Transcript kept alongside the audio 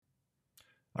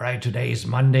All right, today is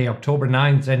Monday, October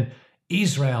 9th, and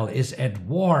Israel is at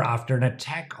war after an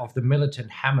attack of the militant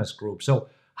Hamas group. So,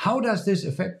 how does this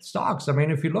affect stocks? I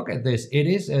mean, if you look at this, it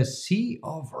is a sea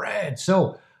of red.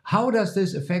 So, how does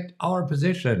this affect our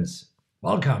positions?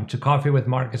 Welcome to Coffee with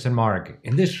Marcus and Mark.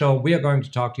 In this show, we are going to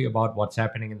talk to you about what's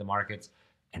happening in the markets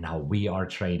and how we are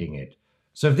trading it.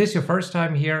 So, if this is your first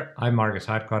time here, I'm Marcus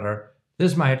Heitkotter.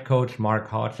 This is my head coach, Mark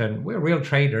Hodge, and we're real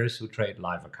traders who trade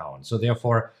live accounts. So,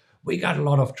 therefore, we got a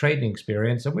lot of trading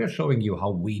experience and we're showing you how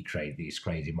we trade these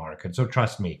crazy markets. So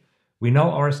trust me, we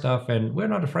know our stuff and we're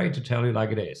not afraid to tell you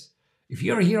like it is. If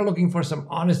you're here looking for some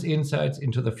honest insights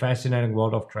into the fascinating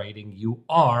world of trading, you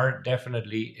are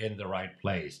definitely in the right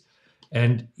place.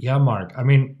 And yeah, Mark, I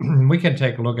mean, we can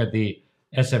take a look at the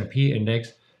S&P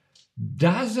index.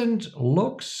 Doesn't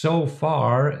look so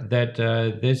far that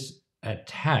this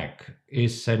attack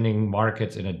is sending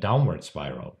markets in a downward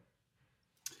spiral.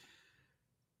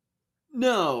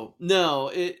 No,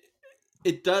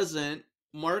 it doesn't.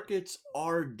 Markets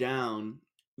are down,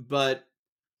 but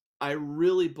I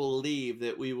really believe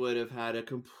that we would have had a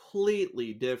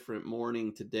completely different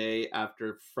morning today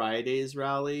after Friday's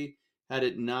rally had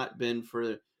it not been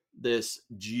for this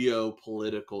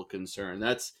geopolitical concern.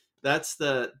 That's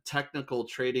the technical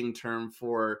trading term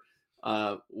for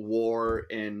war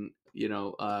and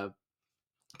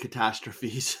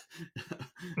catastrophes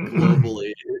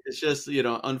globally. It's just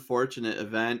unfortunate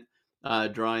event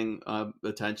drawing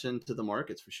attention to the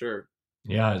markets for sure.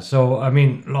 Yeah, so I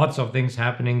mean, lots of things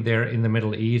happening there in the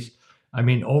Middle East. I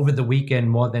mean, over the weekend,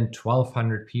 more than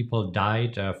 1,200 people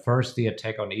died. First, the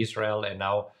attack on Israel, and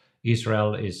now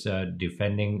Israel is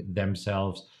defending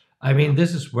themselves. I Yeah, mean,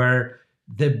 this is where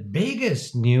the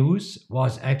biggest news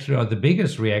was actually, or the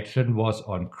biggest reaction was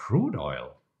on crude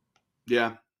oil.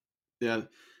 yeah, yeah.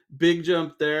 Big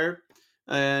jump there.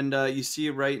 And you see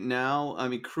right now, I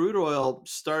mean, crude oil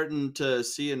starting to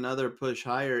see another push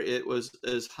higher. It was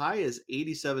as high as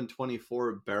 87.24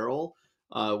 a barrel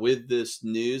with this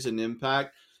news and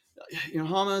impact.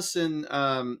 Hamas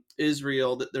and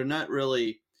Israel, that they're not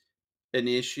really an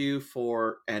issue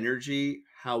for energy.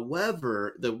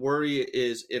 However, the worry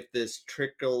is if this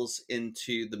trickles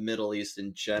into the Middle East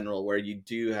in general, where you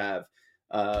do have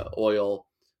oil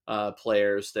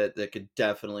players that could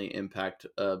definitely impact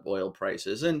oil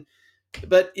prices.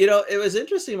 But it was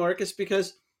interesting, Marcus,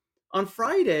 because on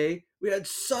Friday we had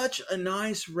such a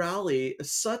nice rally,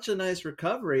 such a nice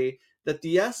recovery that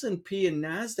the S&P and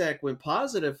Nasdaq went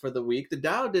positive for the week. The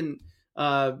Dow didn't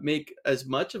make as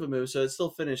much of a move, so it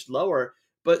still finished lower.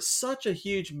 But such a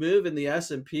huge move in the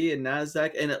S&P and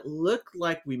Nasdaq, and it looked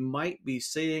like we might be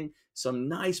seeing some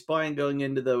nice buying going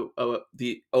into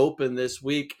the open this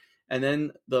week. And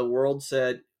then the world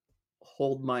said,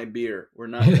 "Hold my beer. We're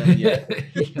not done yet."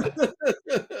 Yeah.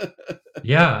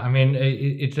 Yeah, I mean,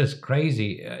 it's just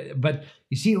crazy. But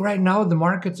you see, right now, the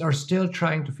markets are still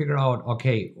trying to figure out,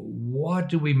 okay, what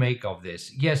do we make of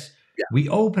this? Yes, Yeah, we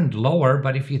opened lower,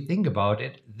 but if you think about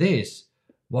it, this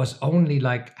was only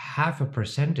like half a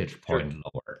percentage sure, point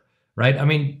lower, right? I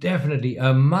mean, definitely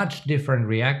a much different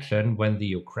reaction when the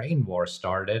Ukraine war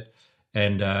started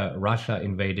and Russia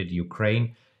invaded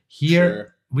Ukraine. Here,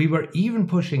 sure. we were even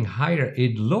pushing higher.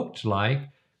 It looked like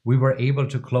we were able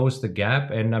to close the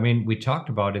gap. And I mean, we talked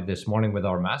about it this morning with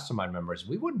our mastermind members.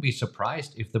 We wouldn't be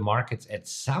surprised if the markets at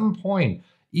some point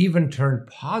even turned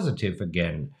positive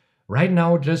again. Right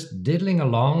now, just diddling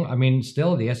along. I mean,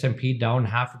 still the S&P down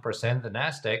 0.5%, the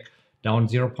Nasdaq down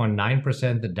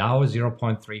 0.9%, the Dow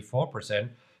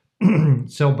 0.34%.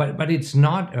 So, but it's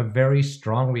not a very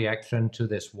strong reaction to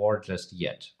this war just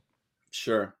yet.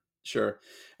 Sure, sure.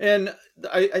 And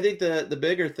I think the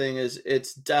bigger thing is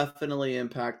it's definitely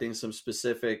impacting some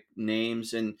specific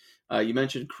names. And you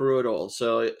mentioned crude oil,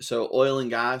 so oil and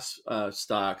gas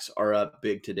stocks are up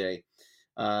big today.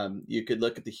 You could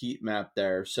look at the heat map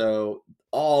there. So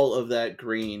all of that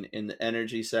green in the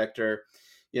energy sector.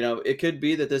 It could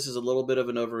be that this is a little bit of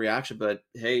an overreaction, but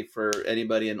hey, for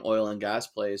anybody in oil and gas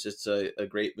plays, it's a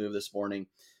great move this morning.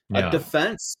 Yeah.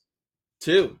 Defense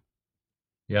too.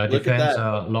 Yeah, Look at defense,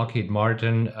 that. Lockheed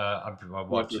Martin, what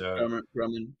Northrop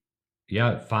Grumman.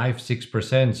 yeah, 5,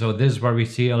 6%. So this is where we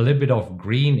see a little bit of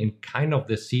green in kind of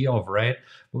the sea of red.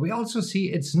 But we also see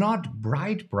it's not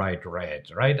bright red,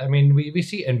 right? I mean, we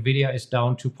see Nvidia is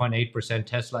down 2.8%,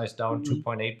 Tesla is down Mhm.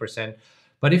 2.8%.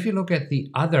 But if you look at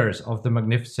the others of the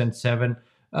Magnificent Seven,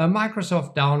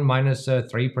 Microsoft down minus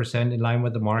 3% in line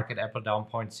with the market, Apple down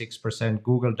 0.6%,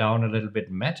 Google down a little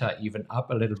bit, Meta even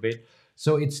up a little bit.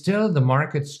 So it's still the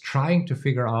market's trying to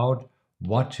figure out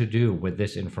what to do with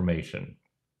this information.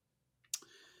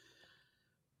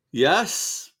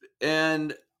 Yes,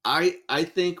 and I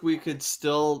think we could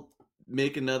still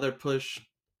make another push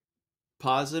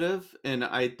positive, and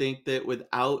I think that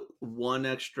without one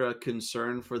extra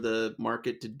concern for the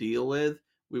market to deal with,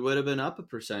 we would have been up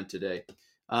 1% today.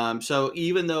 So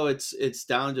even though it's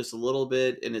down just a little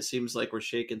bit, and it seems like we're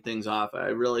shaking things off, I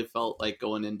really felt like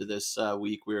going into this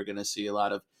week we were going to see a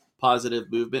lot of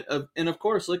positive movement. And of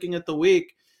course, looking at the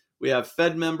week, we have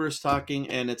Fed members talking,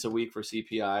 and it's a week for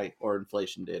CPI or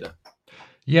inflation data.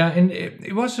 Yeah, and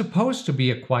it was supposed to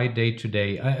be a quiet day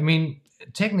today. I mean,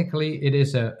 technically, it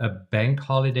is a bank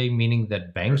holiday, meaning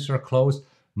that banks are closed.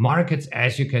 Markets,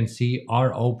 as you can see,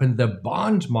 are open. The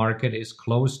bond market is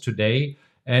closed today.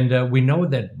 And we know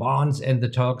that bonds and the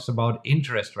talks about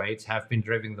interest rates have been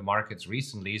driving the markets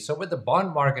recently. So, with the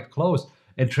bond market closed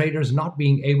and traders not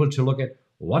being able to look at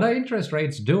what are interest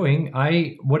rates doing,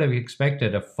 I would have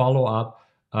expected a follow up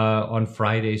on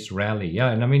Friday's rally.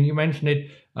 Yeah, and I mean, you mentioned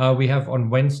it. We have on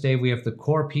Wednesday, we have the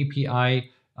core PPI.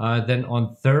 Then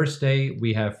on Thursday,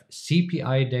 we have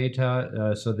CPI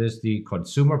data. So there's the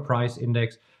consumer price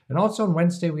index. And also on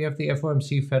Wednesday, we have the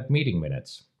FOMC Fed meeting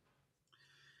minutes.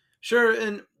 Sure,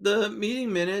 and the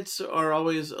meeting minutes are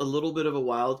always a little bit of a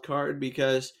wild card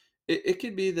because it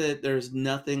could be that there's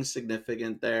nothing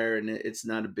significant there and it's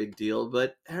not a big deal,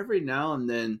 but every now and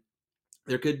then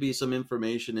there could be some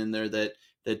information in there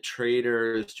that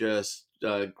traders just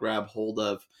grab hold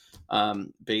of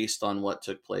based on what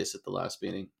took place at the last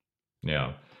meeting.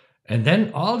 Yeah. And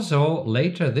then also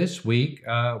later this week,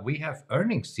 we have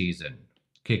earnings season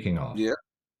kicking off. Yeah.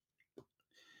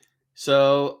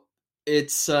 So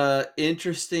it's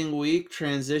interesting week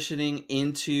transitioning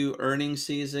into earnings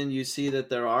season. You see that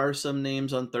there are some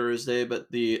names on Thursday,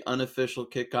 but the unofficial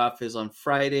kickoff is on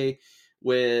Friday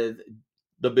with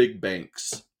the big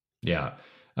banks. Yeah.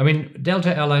 I mean,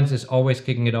 Delta Airlines is always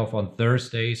kicking it off on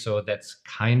Thursday. So that's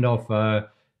kind of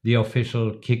the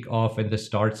official kickoff and the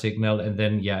start signal. And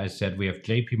then, yeah, as I said, we have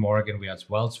JP Morgan, we have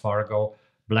Wells Fargo,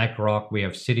 BlackRock, we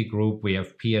have Citigroup, we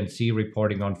have PNC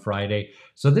reporting on Friday.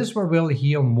 So this where we'll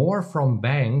hear more from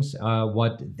banks,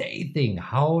 what they think,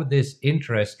 how this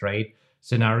interest rate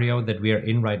scenario that we are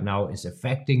in right now is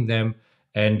affecting them.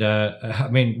 And I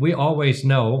mean, we always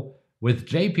know with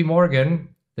JP Morgan,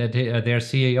 that their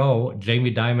CEO,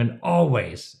 Jamie Dimon,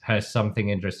 always has something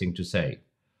interesting to say.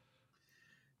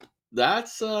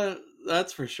 That's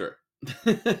for sure.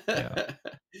 Yeah.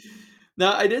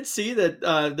 Now I did see that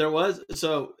there was,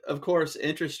 so of course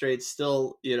interest rates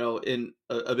still in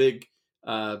a big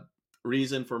uh,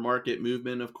 reason for market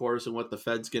movement, of course, and what the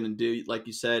Fed's going to do. Like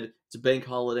you said, it's a bank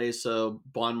holiday, so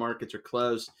bond markets are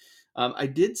closed. I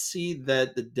did see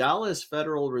that the Dallas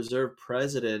Federal Reserve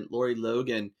President Lori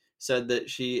Logan said that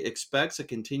she expects a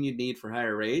continued need for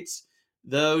higher rates,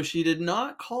 though she did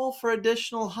not call for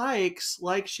additional hikes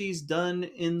like she's done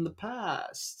in the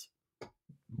past.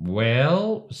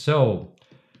 Well, so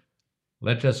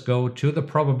let's just go to the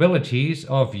probabilities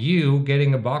of you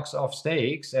getting a box of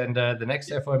steaks. And the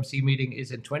next FOMC meeting is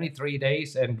in 23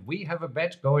 days. And we have a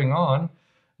bet going on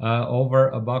over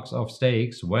a box of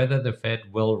steaks, whether the Fed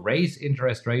will raise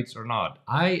interest rates or not.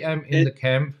 I am in the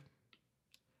camp.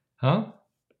 Huh?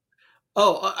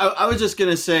 Oh, I was just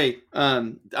gonna say,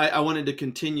 I wanted to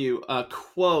continue. A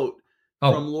quote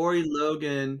from Oh. Lori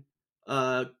Logan.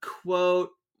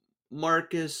 Quote: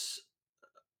 Marcus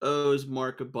owes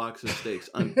Mark a box of steaks.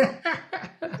 Unquote.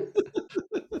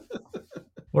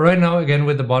 Well, right now, again,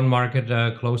 with the bond market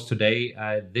closed today,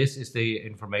 this is the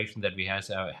information that we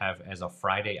have as of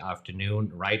Friday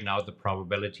afternoon. Right now, the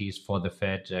probabilities for the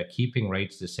Fed keeping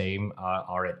rates the same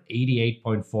are at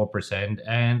 88.4%.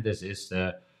 And this is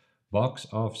the box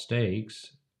of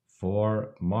steaks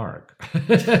for Mark.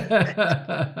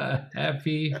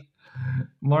 Happy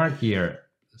Mark here.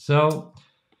 So,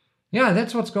 yeah,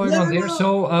 that's what's going on there.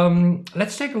 So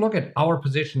let's take a look at our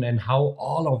position and how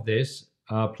all of this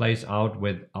plays out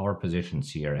with our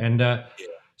positions here. And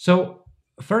so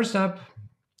first up,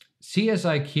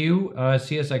 CSIQ.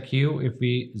 CSIQ, if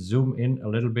we zoom in a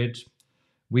little bit,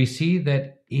 we see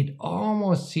that it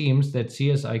almost seems that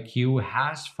CSIQ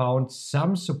has found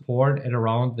some support at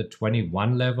around the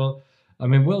 21 level. I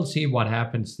mean, we'll see what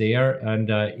happens there. And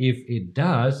if it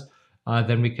does,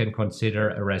 then we can consider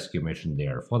a rescue mission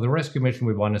there. For the rescue mission,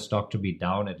 we want the stock to be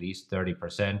down at least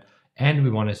 30%, and we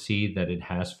want to see that it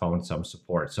has found some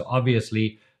support. So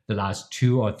obviously, the last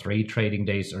 2 or 3 trading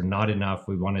days are not enough.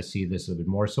 We want to see this a little bit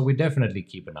more. So we definitely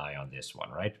keep an eye on this one,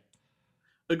 right?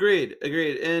 Agreed.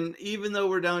 And even though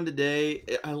we're down today,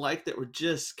 I like that we're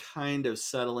just kind of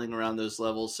settling around those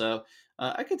levels. So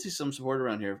I could see some support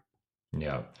around here.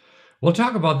 Yeah. We'll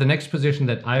talk about the next position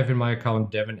that I have in my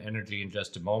account, Devon Energy, in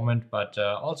just a moment, but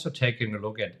also taking a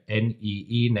look at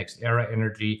NEE, Next Era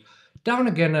Energy, down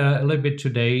again a little bit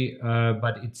today,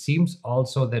 but it seems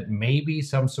also that maybe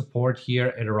some support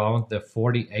here at around the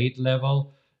 48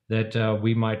 level that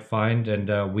we might find.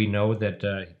 And we know that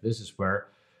this is where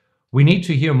we need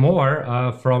to hear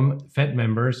more from Fed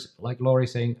members like Lori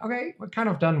saying, okay, we're kind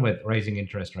of done with raising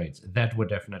interest rates. That would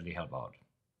definitely help out.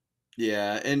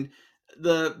 Yeah, and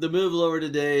the move lower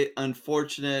today,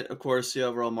 unfortunate. Of course, the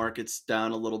overall market's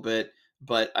down a little bit,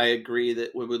 but I agree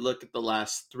that when we look at the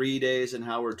last 3 days and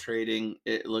how we're trading,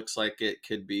 it looks like it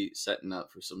could be setting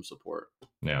up for some support.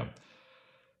 Yeah.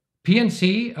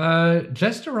 PNC,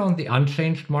 just around the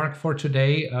unchanged mark for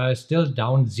today, still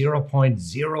down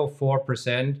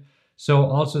 0.04%. So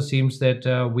also seems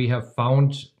that we have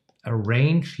found a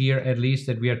range here, at least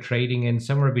that we are trading in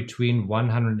somewhere between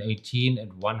 118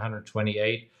 and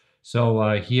 128.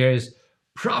 So here is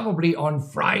probably on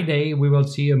Friday, we will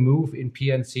see a move in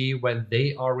PNC when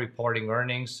they are reporting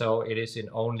earnings. So it is in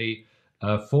only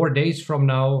 4 days from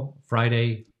now,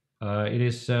 Friday. It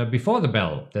is before the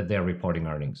bell that they're reporting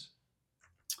earnings.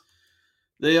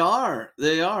 They are,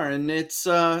 and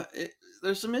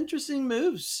there's some interesting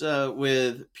moves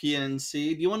with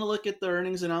PNC. Do you want to look at the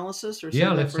earnings analysis or Yeah, save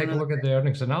that let's for take a another? look at the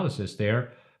earnings analysis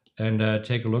there and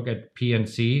take a look at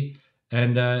PNC.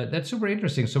 And that's super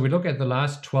interesting. So we look at the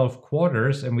last 12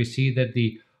 quarters and we see that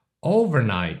the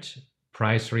overnight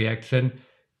price reaction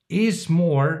is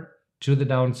more to the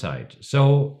downside.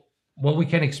 So what we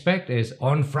can expect is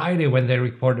on Friday when they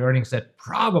report earnings that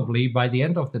probably by the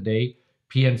end of the day,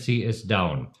 PNC is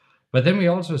down. But then we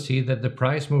also see that the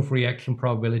price move reaction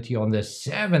probability on the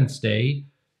seventh day,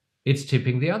 it's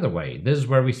tipping the other way. This is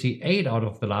where we see 8 out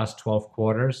of the last 12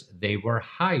 quarters, they were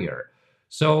higher.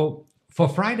 So for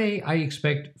Friday, I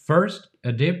expect first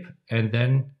a dip and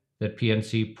then that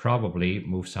PNC probably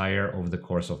moves higher over the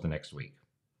course of the next week.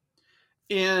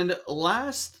 And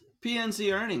last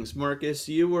PNC earnings, Marcus,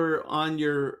 you were on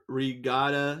your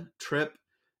regatta trip,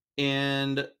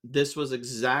 and this was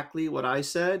exactly what I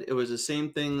said. It was the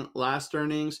same thing last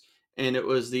earnings, and it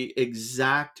was the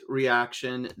exact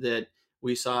reaction that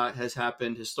we saw has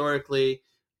happened historically.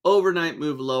 Overnight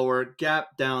move lower,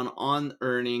 gap down on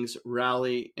earnings,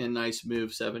 rally, and nice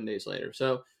move 7 days later.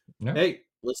 So, Yeah. hey,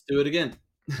 let's do it again.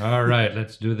 All right,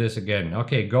 let's do this again.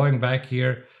 Okay, going back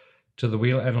here to the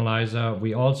wheel analyzer,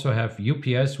 we also have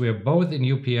UPS. We are both in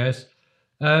UPS.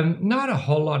 Not a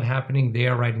whole lot happening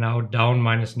there right now, down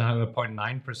minus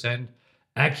 9.9%.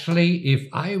 Actually, if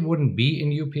I wouldn't be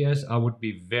in UPS, I would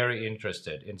be very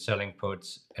interested in selling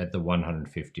puts at the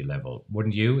 150 level.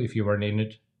 Wouldn't you if you weren't in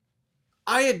it?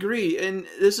 I agree. And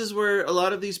this is where a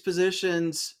lot of these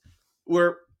positions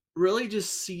we're really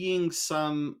just seeing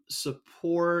some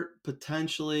support,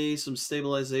 potentially some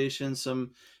stabilization, some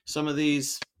of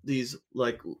these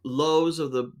like lows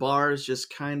of the bars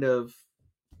just kind of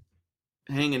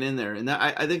hanging in there. And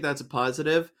I think that's a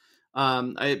positive.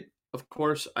 I of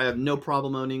course I have no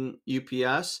problem owning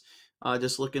UPS.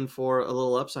 Just looking for a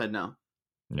little upside now.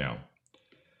 Yeah.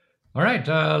 All right,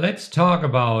 let's talk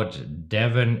about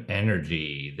Devon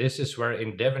Energy. This is where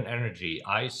in Devon Energy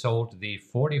I sold the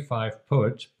 45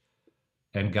 put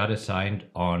and got assigned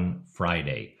on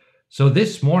Friday. So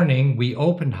this morning we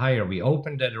opened higher. We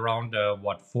opened at around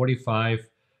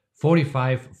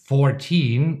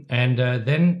 45.14, and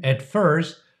then at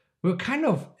first we were kind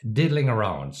of diddling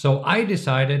around. So I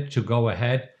decided to go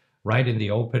ahead right in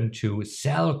the open to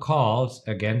sell calls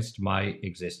against my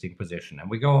existing position. And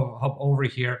we go hop over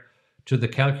here to the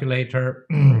calculator.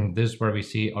 This is where we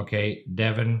see, okay,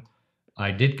 Devon,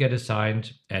 I did get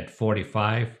assigned at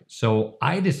 45. So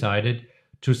I decided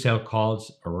to sell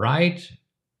calls right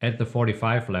at the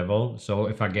 45 level. So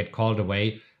if I get called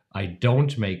away, I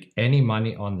don't make any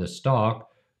money on the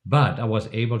stock, but I was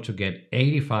able to get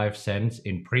 85 cents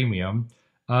in premium,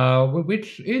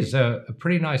 which is a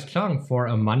pretty nice chunk for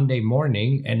a Monday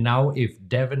morning. And now if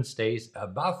Devon stays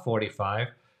above 45,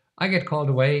 I get called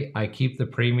away. I keep the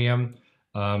premium,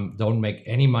 don't make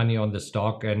any money on the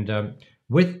stock. And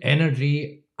with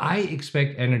energy, I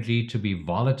expect energy to be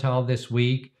volatile this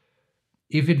week.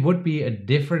 If it would be a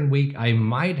different week, I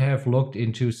might have looked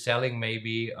into selling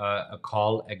maybe a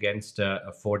call against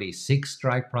a 46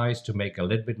 strike price to make a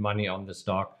little bit money on the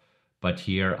stock. But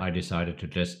here I decided to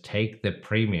just take the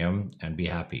premium and be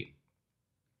happy.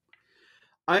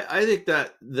 I think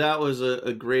that was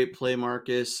a great play,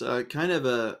 Marcus. Kind of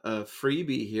a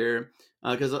freebie here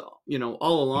because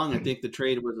all along I think the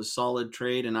trade was a solid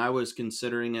trade, and I was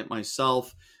considering it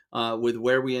myself with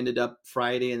where we ended up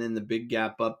Friday and then the big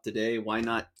gap up today. Why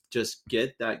not just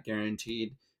get that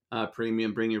guaranteed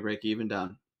premium, bring your break even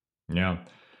down. Yeah.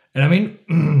 And I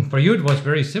mean, for you, it was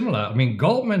very similar. I mean,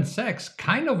 Goldman Sachs,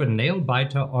 kind of a nail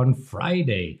biter on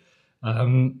Friday.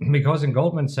 Because in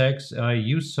Goldman Sachs,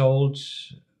 you sold,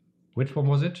 which one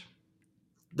was it?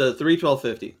 The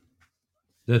 312.50.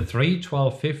 The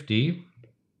 312.50.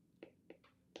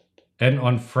 And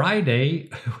on Friday,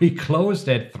 we closed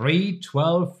at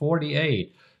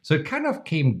 312.48. So it kind of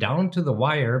came down to the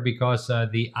wire because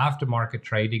the aftermarket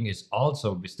trading is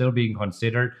also still being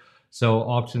considered. So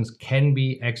options can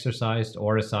be exercised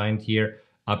or assigned here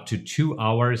up to 2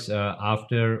 hours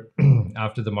after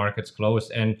after the markets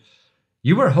closed. And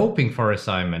you were hoping for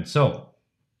assignment. So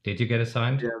did you get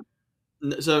assigned? Yeah.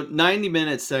 So 90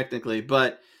 minutes technically,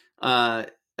 but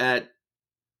at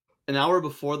an hour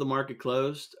before the market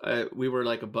closed, we were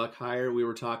like a buck higher. We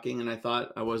were talking, and I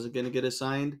thought I wasn't going to get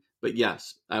assigned, but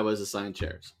yes, I was assigned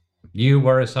shares. You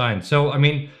were assigned. So, I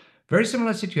mean, very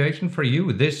similar situation for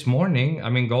you this morning. I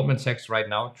mean, Goldman Sachs right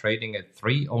now trading at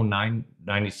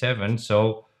 309.97.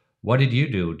 So, what did you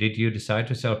do? Did you decide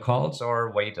to sell calls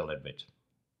or wait a little bit?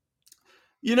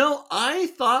 I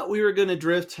thought we were going to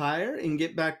drift higher and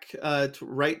get back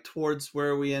right towards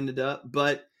where we ended up,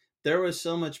 but there was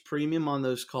so much premium on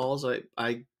those calls,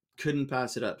 I couldn't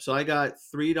pass it up. So I got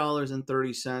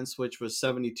 $3.30, which was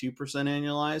 72%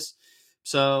 annualized.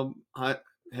 So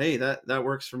hey, that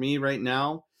works for me right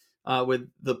now. With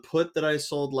the put that I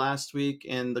sold last week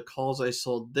and the calls I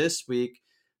sold this week,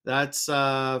 that's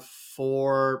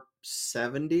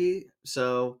 470.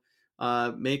 So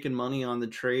making money on the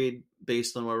trade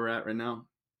based on where we're at right now.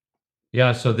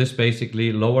 Yeah, so this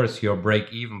basically lowers your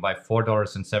break even by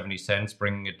 $4.70,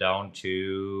 bringing it down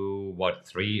to what,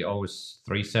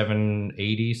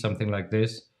 307.80, something like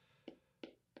this.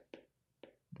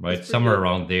 Right, somewhere good.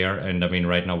 around there. And I mean,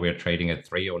 right now we're trading at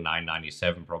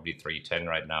 309.97, probably 310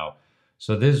 right now.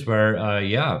 So this is where,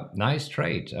 yeah, nice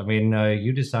trade. I mean,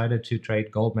 you decided to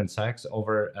trade Goldman Sachs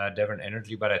over Devon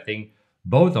Energy, but I think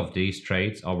both of these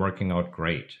trades are working out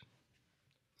great.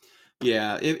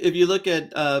 Yeah, if you look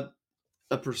at a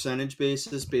percentage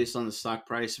basis based on the stock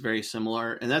price, very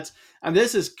similar. And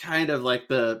this is kind of like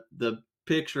the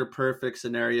picture perfect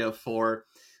scenario for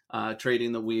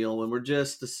trading the wheel. When we're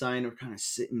just assigned, we're kind of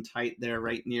sitting tight there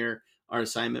right near our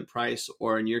assignment price,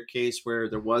 or in your case where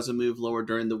there was a move lower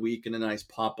during the week and a nice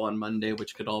pop on Monday,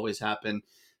 which could always happen.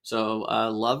 So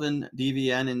loving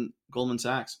DVN and Goldman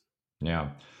Sachs.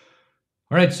 Yeah.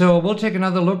 All right, so we'll take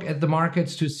another look at the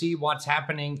markets to see what's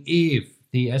happening if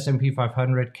the S&P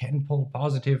 500 can pull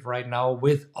positive right now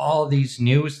with all these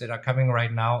news that are coming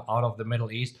right now out of the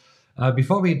Middle East.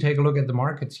 Before we take a look at the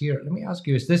markets here, let me ask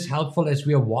you, is this helpful as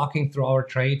we are walking through our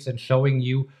trades and showing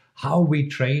you how we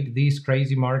trade these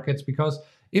crazy markets? Because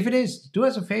if it is, do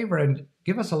us a favor and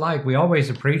give us a like. We always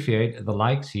appreciate the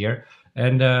likes here.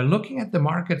 And looking at the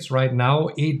markets right now,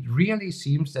 it really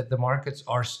seems that the markets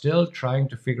are still trying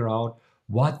to figure out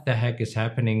what the heck is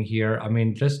happening here. I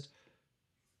mean, just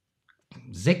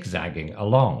zigzagging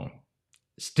along.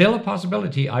 Still a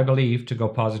possibility, I believe, to go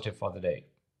positive for the day.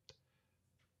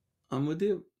 I'm with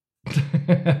you.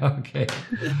 Okay,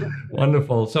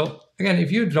 wonderful. So again,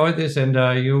 if you enjoyed this and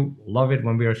you love it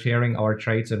when we are sharing our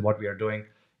trades and what we are doing,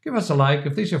 give us a like.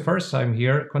 If this is your first time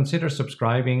here, consider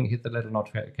subscribing, hit the little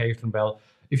notification bell.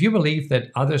 If you believe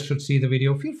that others should see the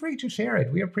video, feel free to share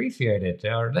it. We appreciate it.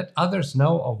 Or let others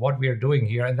know of what we are doing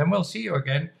here. And then we'll see you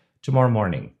again tomorrow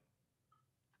morning.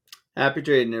 Happy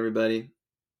trading, everybody.